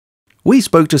We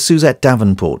spoke to Suzette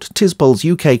Davenport, TISPOL's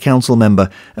UK Council member,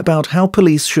 about how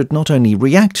police should not only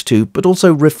react to, but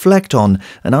also reflect on,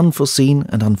 an unforeseen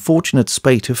and unfortunate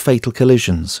spate of fatal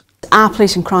collisions. Our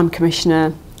Police and Crime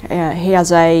Commissioner, he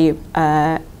has a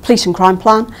police and crime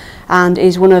plan and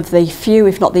is one of the few,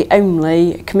 if not the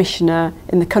only, commissioner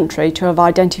in the country to have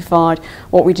identified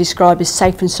what we describe as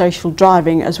safe and social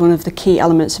driving as one of the key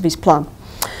elements of his plan.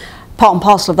 Part and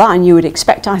parcel of that, and you would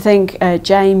expect, I think,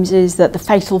 James, is that the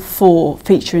fatal four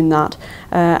feature in that.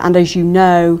 And as you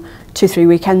know, 2-3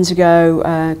 weekends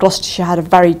ago, Gloucestershire had a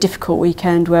very difficult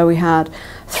weekend where we had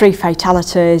 3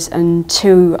 fatalities and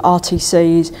 2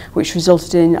 RTCs, which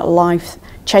resulted in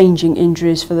life-changing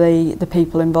injuries for the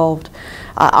people involved.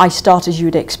 I start, as you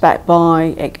would expect,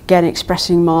 by again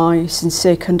expressing my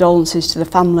sincere condolences to the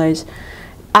families.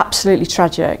 Absolutely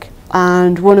tragic.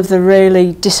 And one of the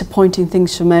really disappointing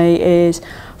things for me is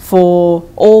for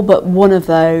all but one of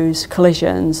those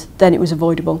collisions, then it was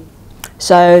avoidable.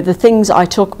 So the things I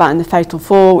talk about in the fatal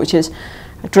four, which is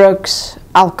drugs,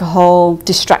 alcohol,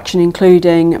 distraction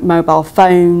including mobile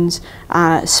phones,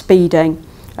 speeding,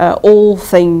 all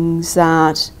things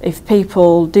that if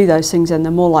people do those things then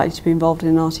they're more likely to be involved in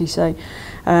an RTC.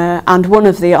 And one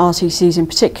of the RTCs in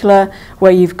particular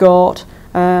where you've got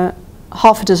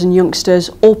half a dozen youngsters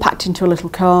all packed into a little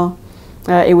car.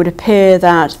 It would appear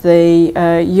that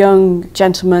the young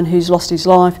gentleman who's lost his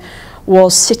life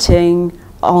was sitting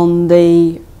on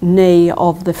the knee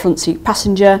of the front seat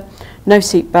passenger, no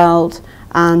seat belt,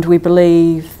 and we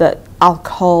believe that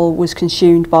alcohol was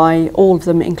consumed by all of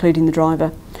them, including the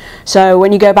driver. So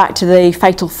when you go back to the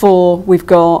fatal four, we've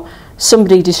got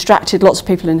somebody distracted, lots of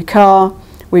people in the car,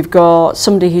 we've got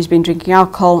somebody who's been drinking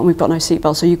alcohol, and we've got no seat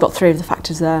belt, so you've got 3 of the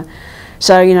factors there.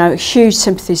 So, you know, huge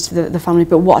sympathies to the family,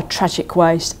 but what a tragic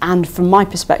waste, and from my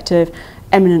perspective,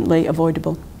 eminently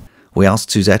avoidable. We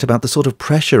asked Suzette about the sort of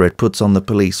pressure it puts on the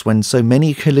police when so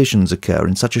many collisions occur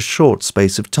in such a short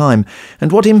space of time,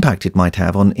 and what impact it might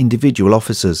have on individual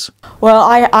officers. Well,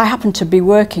 I happened to be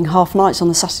working half nights on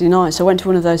the Saturday night, so I went to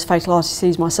one of those fatal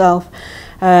RTCs myself,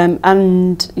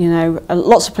 and, you know,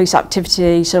 lots of police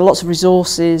activity, so lots of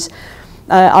resources.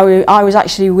 I was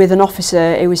actually with an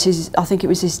officer. I think it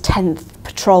was his 10th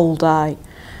patrol day,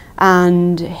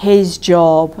 and his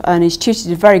job, and his tutor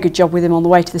did a very good job with him on the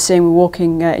way to the scene. We were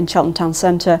walking in Cheltenham Town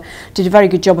Centre, did a very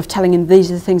good job of telling him these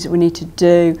are the things that we need to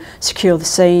do: secure the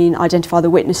scene, identify the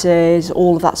witnesses,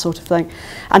 all of that sort of thing.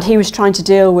 And he was trying to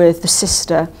deal with the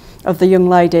sister of the young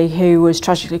lady who was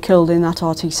tragically killed in that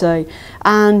RTC,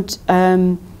 and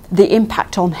the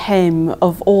impact on him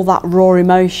of all that raw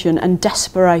emotion and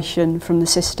desperation from the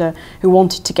sister who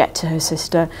wanted to get to her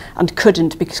sister and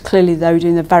couldn't because clearly they were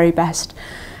doing their very best.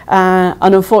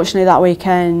 And unfortunately that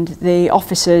weekend the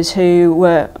officers who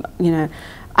were, you know,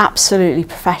 absolutely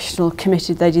professional,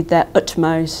 committed, they did their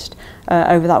utmost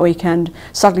over that weekend.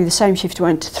 Sadly the same shift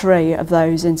went to 3 of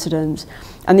those incidents.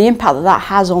 And the impact that that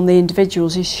has on the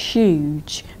individuals is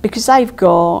huge because they've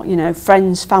got, you know,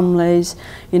 friends, families,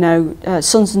 you know,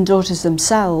 sons and daughters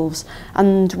themselves,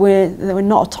 and we're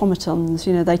not automatons.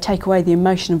 You know, they take away the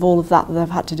emotion of all of that they've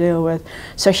had to deal with.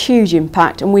 So huge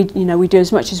impact, and we do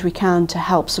as much as we can to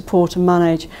help support and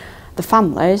manage the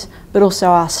families, but also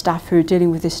our staff who are dealing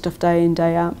with this stuff day in,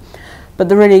 day out. But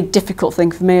the really difficult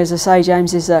thing for me, as I say,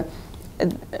 James, is that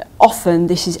often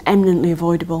this is eminently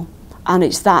avoidable. And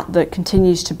it's that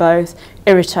continues to both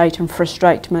irritate and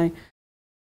frustrate me.